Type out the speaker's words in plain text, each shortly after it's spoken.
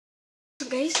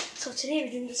Guys, so today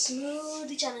we're doing the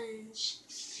smoothie challenge.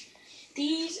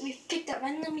 We've picked up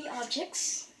randomly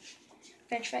objects.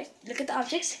 French fries, look at the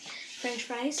objects. French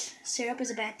fries, syrup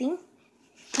is a bad thing.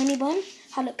 Honey bun,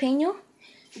 jalapeno.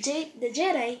 The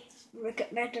Jedi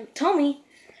told me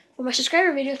for my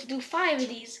subscriber video to do 5 of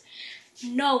these.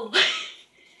 No,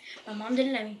 my mom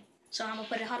didn't let me. So I'm gonna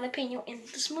put a jalapeno in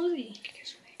the smoothie. You're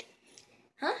sweating.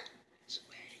 Huh?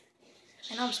 Sweating.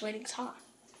 I know I'm sweating, it's hot.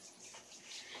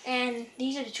 And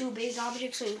these are the 2 big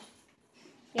objects, so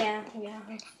yeah.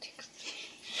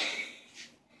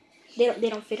 They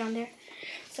don't fit on there.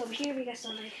 So over here we got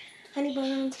some like honey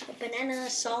buns, banana,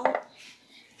 salt.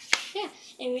 Yeah,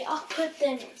 and we all put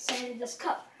them inside of this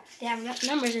cup. They have enough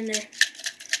numbers in there.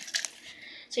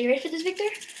 So you ready for this, Victor?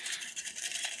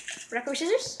 Rock, paper,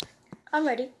 scissors? I'm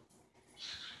ready.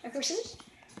 Rock, paper, scissors?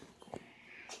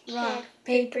 Rock,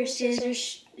 paper,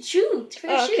 scissors, shoot.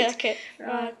 Oh, okay.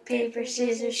 Rock, paper,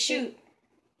 scissors, shoot.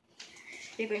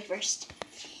 You're going first.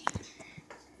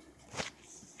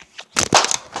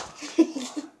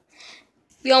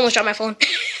 You almost dropped my phone.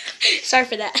 Sorry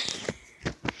for that.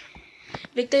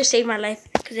 Victor saved my life,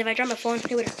 because if I dropped my phone,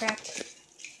 it would have cracked.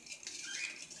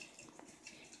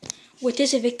 What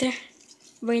is it, Victor?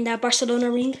 Wearing that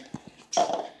Barcelona ring?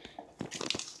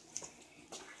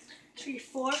 3,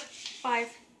 4,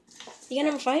 5. You got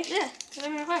number 5? Yeah,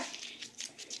 number 5.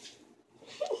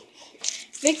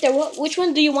 Victor, which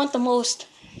one do you want the most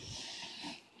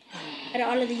out of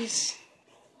all of these?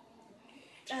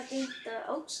 I think the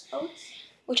oats.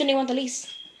 Which one do you want the least?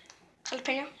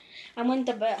 Jalapeno. I want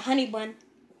the honey bun,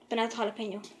 but not the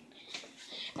jalapeno.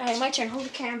 Alright, my turn. Hold the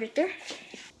camera, Victor.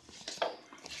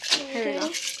 Here we go.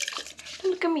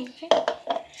 Don't look at me, okay?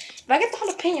 If I get the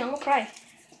jalapeno, I'm gonna cry.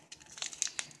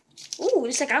 Ooh,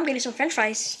 it's like I'm getting some French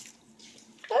fries.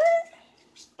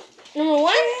 Number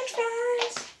 1.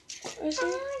 French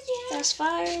fries. Yeah. That's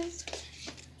 5.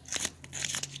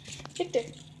 Victor.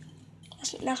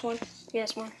 That's 1. Yeah,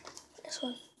 that's 1. That's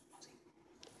 1.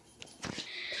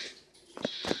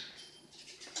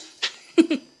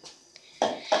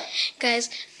 Guys,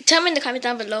 tell me in the comments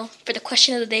down below for the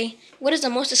question of the day. What is the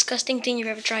most disgusting thing you've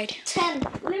ever tried? 10.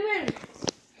 Lemon.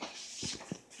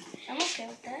 I'm okay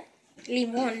with that. Leave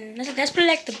 1. That's probably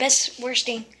like the best, worst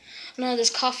thing. No, this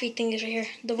coffee thing is right here.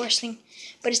 The worst thing.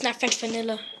 But it's not French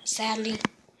vanilla, sadly.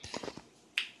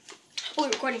 Oh, we're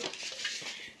recording.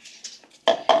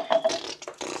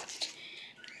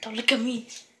 Don't look at me.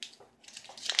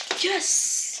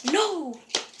 Yes! No!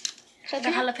 I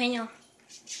got jalapeno.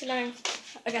 9.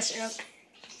 I got syrup.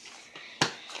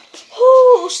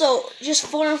 Ooh, so just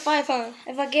 4 and 5, huh?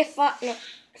 If I get 5, no,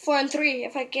 4 and 3.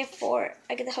 If I get 4,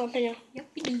 I get the jalapeno. Yep,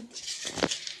 we do.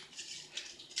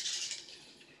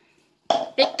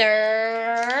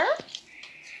 Victor.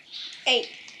 8.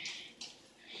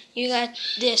 You got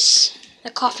this. The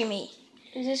coffee mate.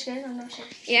 Is this good? I'm not sure.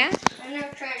 Yeah? I've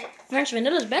never tried it. French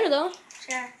vanilla is better though.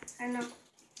 Yeah, I know.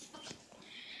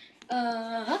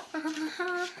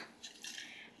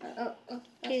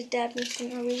 He's dabbing for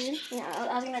no reason. Yeah,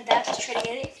 I was gonna dab to try to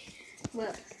get it.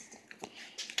 But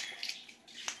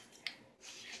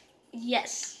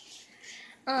yes.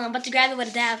 About to grab it with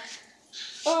a dab.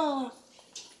 Oh.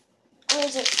 What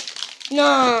is it?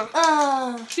 No.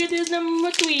 It is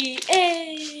number 3.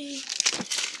 Hey.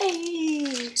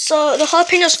 Hey. So the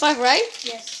jalapenos 5, right?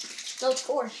 Yes. No, it's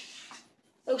 4.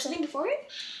 Oh, something before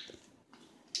it?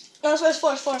 No, it's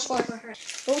 4. It's 4.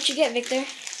 What would you get, Victor?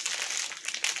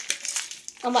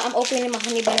 I'm opening my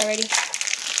honey bun already.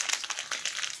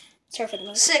 Sorry for the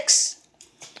noise. 6.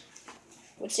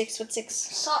 What's 6?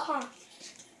 Salt, huh?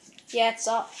 Yeah, it's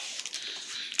salt.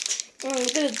 Look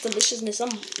at the deliciousness. I'm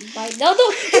biting. No,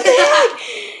 what the heck?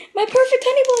 My perfect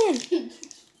honey bun.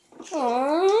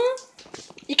 Aww.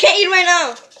 You can't eat right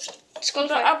now. Just go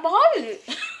I bought it.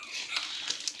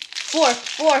 4.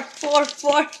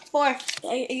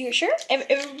 Are you sure?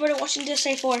 Everybody watching this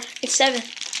say 4. It's 7.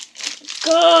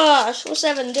 Gosh, what's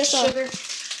 7? This one. Sugar.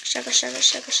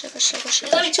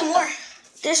 There's only 2 more.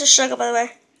 This is sugar, by the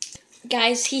way.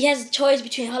 Guys, he has a choice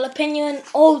between jalapeno and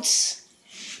oats.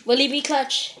 Will he be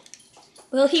clutch?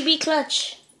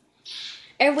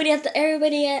 Everybody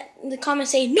in the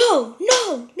comments say no.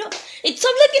 It's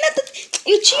stop looking at the.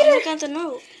 You cheater. I'm looking at the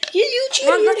note. You cheater.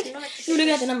 No, You're no. looking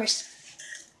at the numbers.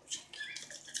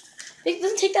 It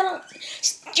doesn't take that long.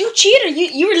 You cheater.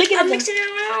 You were looking at I'm them. mixing it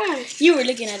around. You were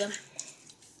looking at them.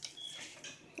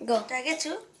 Go. Did I get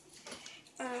 2?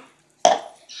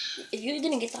 You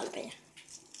didn't get the jalapeno.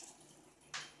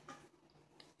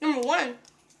 Number 1.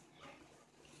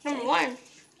 Number 1.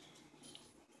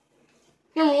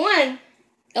 Number 1.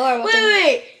 Oh,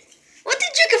 Wait. What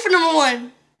did you get for number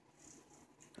 1?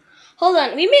 Hold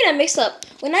on, we made a mix-up.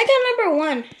 When I got number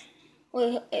 1,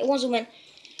 well, it was a win.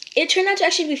 It turned out to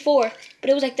actually be 4, but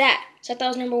it was like that. So I thought it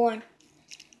was number 1.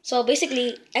 So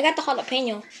basically, I got the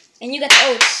jalapeno, and you got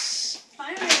the oats.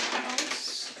 I already got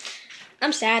oats.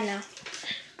 I'm sad now.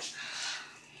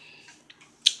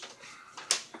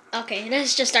 Okay,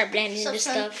 let's just start blending this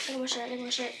stuff. Look at my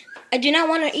shirt. I do not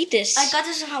want to eat this. I got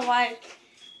this in Hawaii.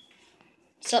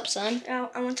 What's up, son?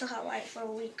 I went to Hawaii for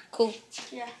a week. Cool.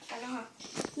 Yeah, I know how.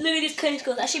 Look at these cutting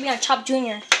skills. I should be on Chop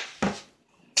Junior.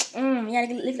 Yeah,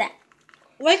 look at that.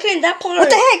 Why couldn't that part? What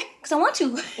the heck? Because I want to.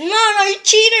 No, you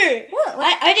cheater.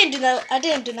 What? I didn't do that. I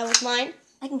didn't do that with mine.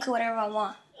 I can cut whatever I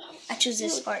want. I choose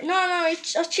this part. No, I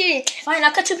was cheating. Fine,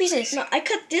 I'll cut 2 pieces. No, I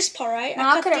cut this part, right? No,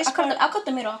 I'll cut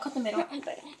the middle. I'll cut the middle.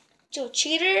 Joe,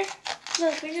 cheater.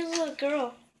 Look, we're just a little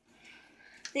girl.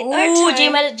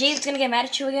 Oh, Jay's gonna get mad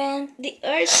at you again. The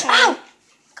other time. Ow!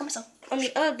 Come myself. On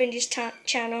the other Benji's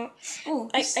channel, Oh,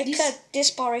 I cut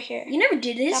this part right here. You never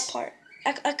did this. That part.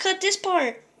 I cut this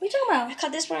part. What are you talking I about?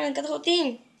 cut this part and I cut the whole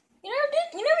thing. You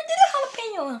never did a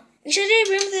jalapeno. You sure did?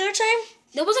 Remember the other time?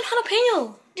 There wasn't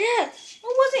jalapeno. Yeah.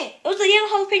 What was it? It was the yellow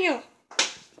jalapeno.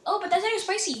 Oh, but that's not even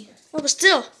spicy. No, but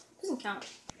still. Doesn't count.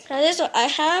 Now this what I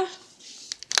have.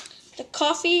 The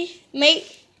coffee,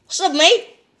 mate. What's up,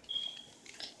 mate?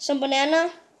 Some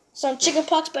banana. Some chicken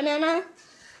pox banana.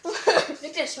 Look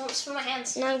at this. Smell my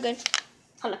hands. No, I'm good.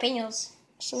 Jalapenos.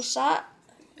 Some salt.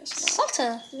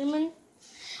 Salsa. Lemon.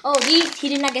 Oh, he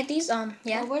did not get these.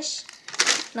 Yeah. Flowers.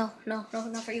 No, not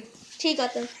for you. He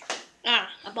got them. I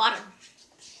bought them.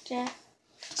 Yeah.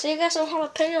 So you got some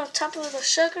jalapeno on top of the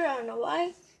sugar. I don't know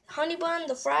why. Honey bun,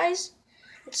 the fries,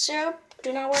 the syrup.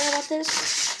 Do not worry about this.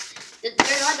 They're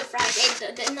not the fries.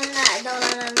 No.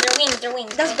 They're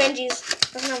wings. That's Benji's.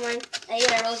 That's not mine. Hey,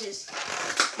 they're roses.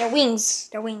 They're wings.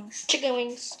 Chicken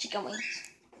wings. Chicken wings.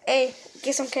 Hey,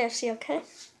 get some KFC, okay?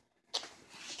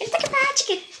 It's like a fried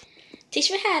chicken.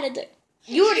 Teach me how to do it.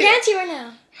 You were dancing right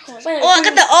now. Oh, I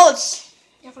got the oats.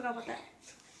 Yeah, I forgot about that.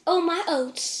 Oh, my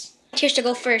oats. Volunteers to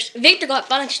go first. Victor got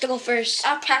volunteers to go first.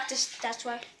 I'll practice, that's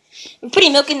why. We're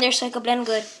putting milk in there so I can blend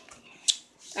good.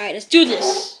 Alright, let's do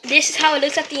this. This is how it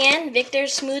looks at the end.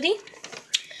 Victor's smoothie.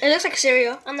 It looks like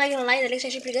cereal. I'm not gonna lie, that looks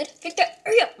actually pretty good. Victor,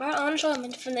 hurry up. I want to show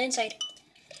him from the inside.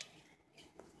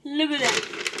 Look at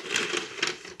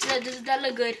that. Does that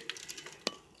look good?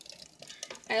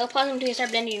 Alright, I'll pause him until you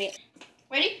start blending it.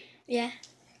 Ready? Yeah.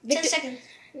 10 seconds.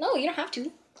 No, you don't have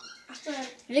to. After that.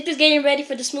 Victor's getting ready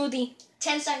for the smoothie.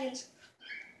 10 seconds.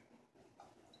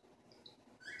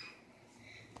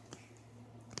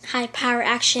 High power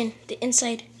action. The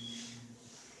inside.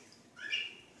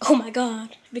 Oh my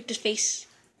god. Victor's face.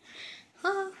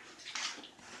 Ah.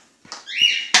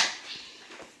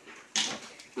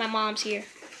 My mom's here.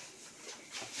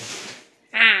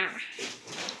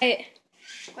 Hey,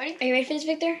 Ready? are you ready for this,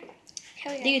 Victor?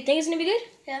 Hell yeah. Do you think it's gonna be good?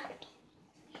 Yeah.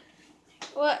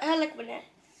 Well, I like banana.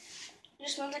 It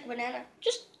just smells like banana.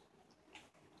 Just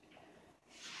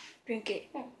drink it.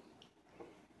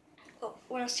 Oh,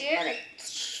 when I see it, like...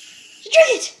 Just drink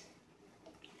it!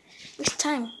 Waste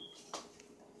time.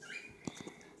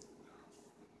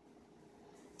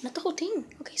 Not the whole thing.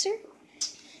 Okay, sir?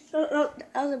 No,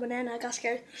 that was a banana. I got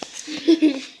scared.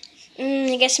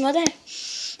 You guys smell that?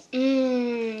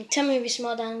 Tell me if you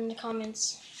smell that in the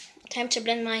comments. Time to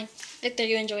blend mine. Victor,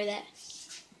 you enjoy that.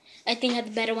 I think I had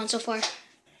the better one so far.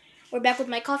 We're back with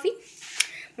my coffee.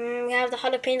 We have the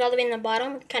jalapenos all the way in the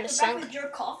bottom. It kind of sunk. Back with your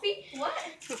coffee? What?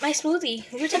 My smoothie.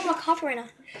 We're talking about coffee right now.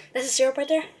 That's the syrup right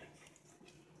there.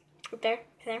 Right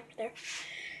there.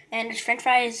 And there's french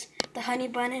fries, the honey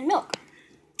bun, and milk.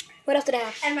 What else did I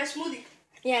have? And my smoothie.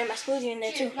 Yeah, and my smoothie in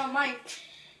there too. Not mine.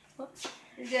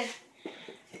 You're good.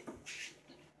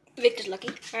 Victor's lucky.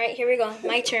 Alright, here we go.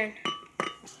 My turn.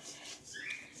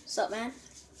 What's up, man?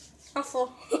 I'm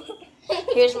full.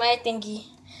 Here's my thingy.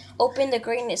 Open the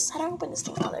greatness. How do I open this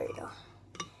thing? Oh, there you go.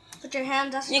 Put your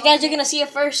hand. That's You guys are gonna see it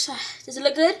first. Does it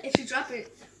look good? If you drop it.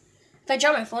 If I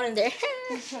drop my phone in there.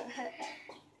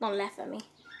 Don't laugh at me.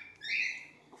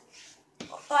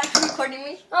 Oh, are you recording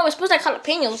me? Oh, it's supposed to like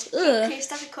jalapenos. Ugh. Okay,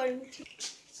 stop recording me.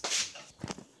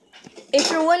 If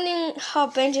you're wondering how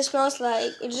Benji smells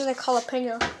like, it's just like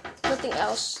jalapeno. Nothing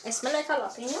else. It smells like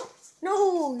jalapeno?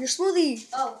 No, your smoothie.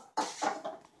 Oh.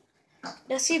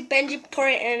 Let's see Benji pour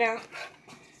it in now.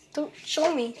 Don't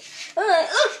show me.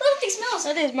 Oh, it smells.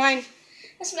 That is mine.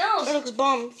 It smells. That looks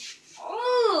bomb.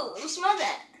 Oh, smell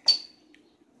that.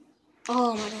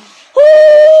 Oh my god.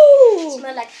 Woo! It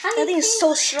smells like jalapenos. That thing is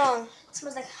so strong. It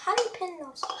smells like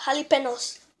jalapenos.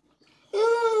 Jalapenos. Ooh.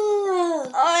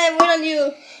 Oh, I went on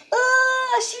you.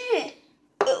 Oh, I see it.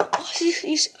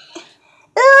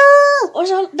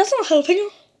 Oh, that's not jalapeno.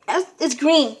 It's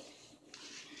green.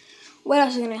 What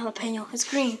else is in a jalapeno? It's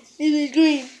green. It is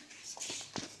green.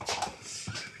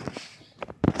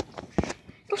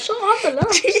 Don't show off the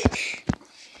lunch.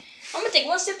 I'm gonna take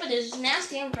one sip of this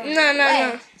nasty.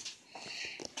 No.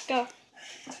 Go.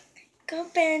 Go,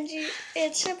 Benji.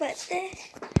 It's your birthday.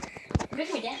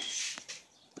 Make me dance.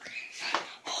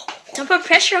 Don't put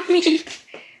pressure on me.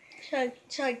 Chug,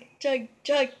 chug, chug,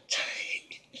 chug, chug.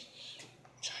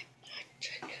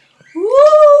 Woo!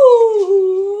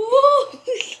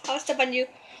 I'll step on you.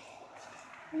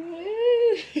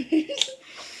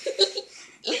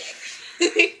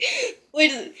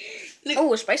 Wait, look.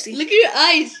 Oh, it's spicy. Look at your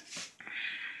eyes.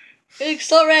 It looks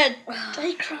so red. Did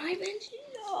I cry, Benji?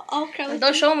 I'll cry with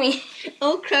Don't you. show me.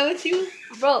 I'll cry with you.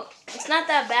 Bro, it's not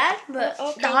that bad, but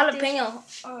Okay, the jalapeno.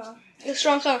 It's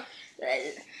strong, huh?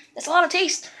 That's a lot of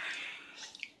taste.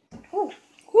 Woo.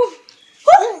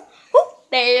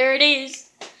 There it is.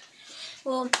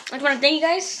 Well, I just want to thank you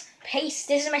guys. Peace.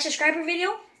 This is my subscriber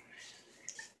video.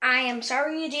 I am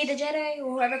sorry, Jay the Jedi,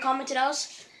 or whoever commented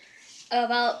else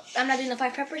about I'm not doing the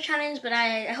 5 pepper challenge, but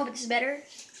I hope this is better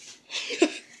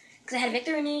because I had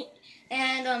Victor in it,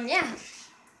 and yeah.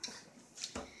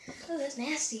 Oh, that's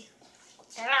nasty.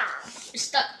 It's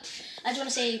stuck. I just want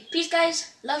to say peace,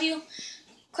 guys. Love you.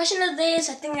 Question of the day is,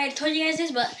 I think I told you guys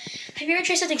this, but have you ever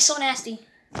tried something so nasty?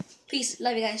 Peace.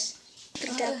 Love you guys. I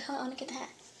want to get that.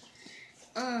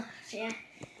 Yeah.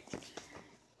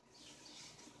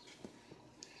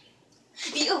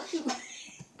 Ew.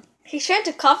 He's trying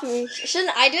to copy me.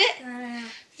 Shouldn't I do it? No.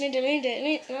 Let me do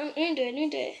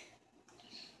it.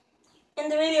 In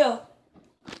the video.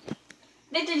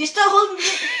 Victor, you still holding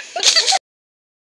it.